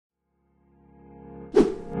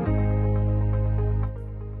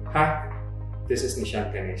Hi, this is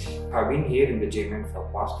Neshanth. I've been here in the JMAN for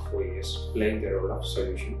past 4 years, playing the role of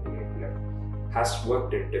solution enabler. Has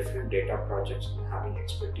worked in different data projects and having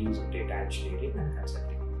expertise in data engineering and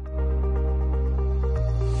consulting.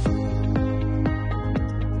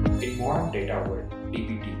 In modern data world,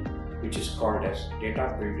 DBT, which is called as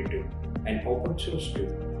Data Build Tool, an open source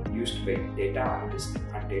tool used by data analysts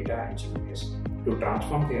and data engineers to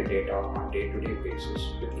transform their data on a day-to-day basis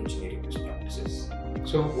with engineering best practices.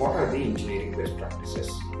 So what are the engineering best practices?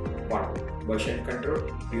 1. Version control.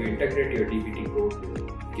 You integrate your DBT code to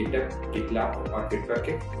GitHub, GitLab or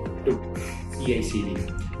Bitbucket. 2. CI/CD.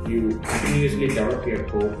 You continuously develop your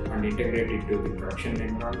code and integrate it to the production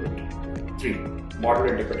environment. 3.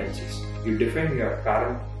 Modular dependencies. You define your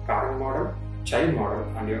parent model, child model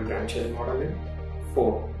and your grandchild model in.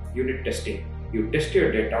 4. Unit testing. You test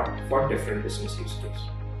your data for different business use cases.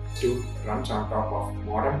 2. Runs on top of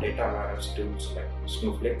modern data warehouse tools like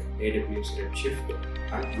Snowflake, AWS Redshift,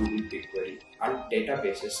 and Google BigQuery, and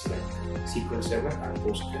databases like SQL Server and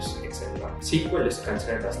Postgres, etc. SQL is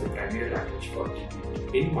considered as the primary language for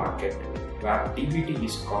DBT. In market, where DBT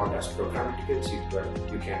is called as programmatical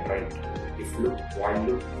SQL, you can write if loop, while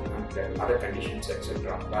loop, and then other conditions,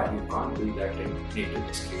 etc., where you can't do that in native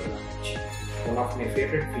SQL language. One of my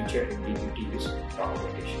favorite features in DBT is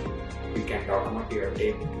documentation. You can document your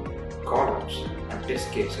table, columns, and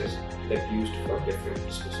test cases that used for different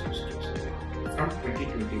business use cases. From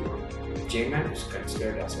 2021, JMAN is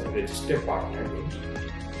considered as a registered partner in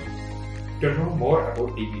DBT. To know more about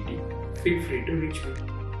DBT, feel free to reach me.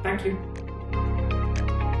 Thank you.